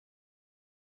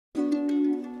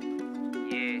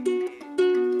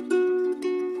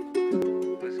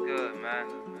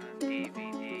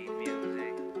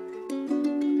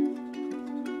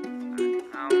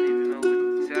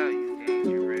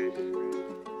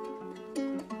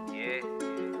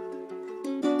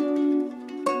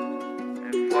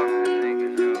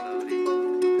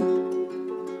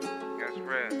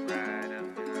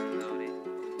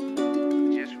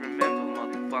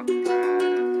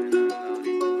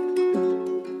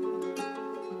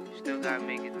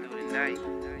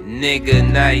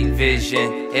Nigga, night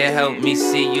vision. It helped me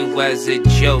see you as a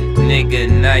joke. Nigga,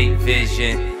 night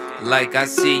vision. Like I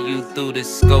see you through the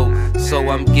scope, so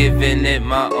I'm giving it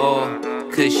my all.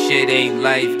 Cause shit ain't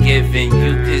life-giving.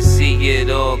 You can see it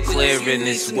all clear in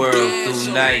this world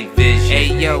through night vision.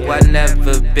 Hey yo, I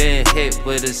never been hit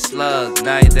with a slug,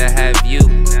 neither have you.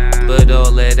 But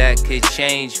all of that could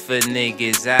change for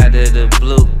niggas out of the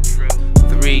blue.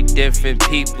 3 different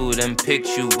people done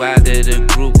picked you out of the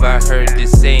group. I heard the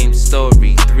same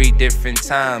story 3 different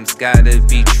times, gotta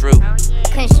be true.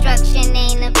 Construction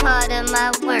ain't a part of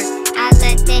my work, I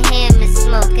let the hammer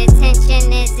smoke.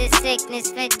 Attention is a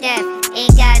sickness for death,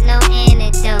 ain't got no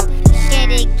antidote.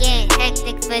 Shit'll get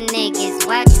hectic for niggas,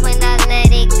 watch when I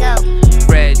let it go.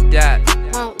 Red dot,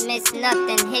 won't miss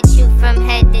nothing, hit you from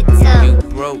head to toe. You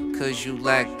broke cause you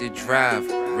lack the drive,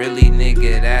 really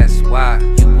nigga that's why.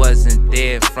 You wasn't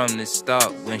there from the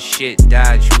start, when shit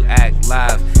died you act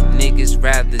live. Niggas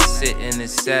rather sit in a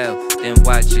cell than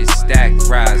watch it stack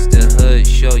rise. The hood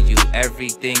show you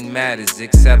everything matters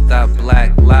except our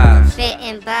black lives.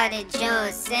 Bitten by the jaw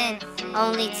of sin,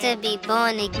 only to be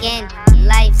born again.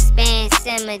 Lifespan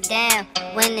simmer down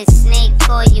when the snake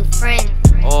call you friend.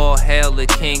 All hail the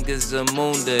king of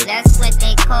Zamunda, that's what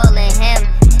they calling him.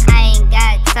 I ain't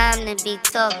got time to be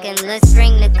talking, let's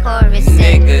bring the chorus in.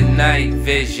 Nigga, night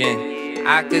vision.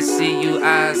 I can see you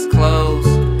eyes closed.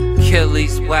 Kill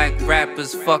these whack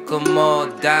rappers, fuck them all,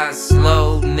 die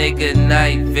slow. Nigga,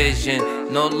 night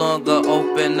vision. No longer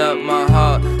open up my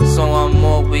heart, so I'm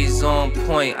always on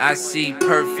point. I see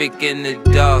perfect in the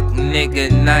dark.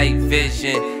 Nigga, night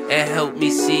vision. It helped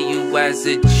me see you as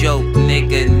a joke.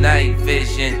 Nigga, night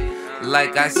vision.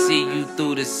 Like I see you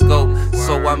through the scope,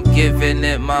 so I'm giving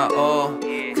it my all.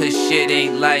 Cause shit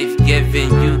ain't life-giving.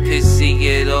 You can see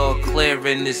it all clear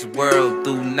in this world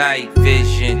through night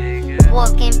vision.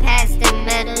 Walking past the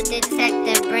metal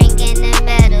detector, bringing the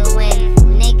metal in.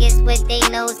 Niggas with they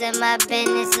nose in my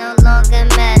business, no longer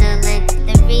meddling.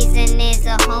 The reason is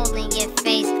a hole in your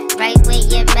face, right where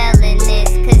your melon is.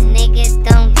 Cause niggas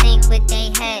don't think with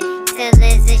they head, till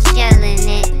there's a shell in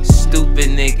it. Stupid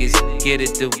niggas get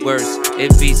it the worst,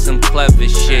 it be some clever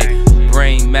shit.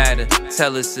 Brain matter,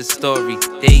 tell us a story,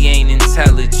 they ain't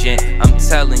intelligent. I'm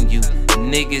telling you,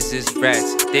 niggas is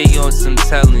rats, they on some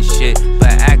telling shit.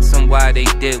 But ask them why they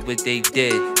did what they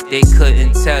did, they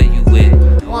couldn't tell you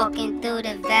it. Walking through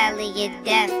the valley of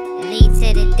death, lead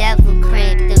to the devil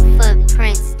crib. The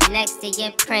footprints next to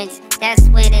your prints, that's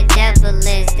where the devil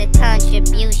is. The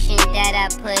contribution that I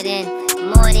put in,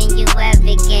 more than you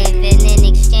ever give. And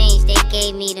in exchange they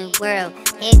gave me the world,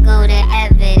 here go the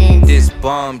evidence. This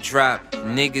bomb drop,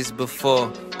 niggas before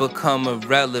become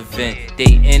irrelevant.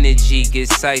 They energy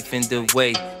gets siphoned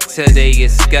away till they a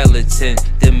skeleton.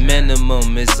 The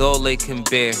minimum is all they can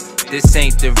bear, this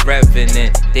ain't the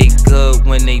revenant. They good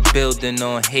when they building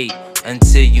on hate,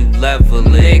 until you level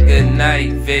it. Nigga,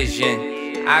 night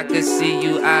vision. I can see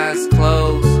you eyes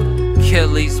closed.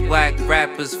 Kill these whack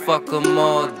rappers, fuck them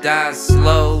all, die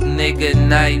slow. Nigga,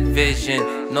 night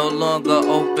vision. No longer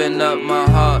open up my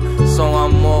heart, so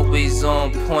I'm always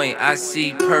on point. I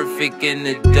see perfect in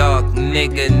the dark.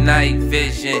 Nigga, night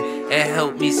vision. It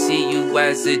helped me see you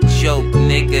as a joke.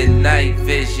 Nigga, night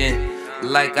vision.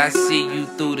 Like I see you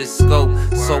through the scope,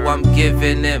 so I'm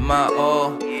giving it my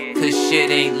all. Cause shit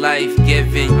ain't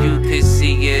life-giving. You can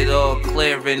see it all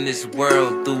clear in this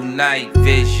world through night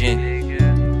vision.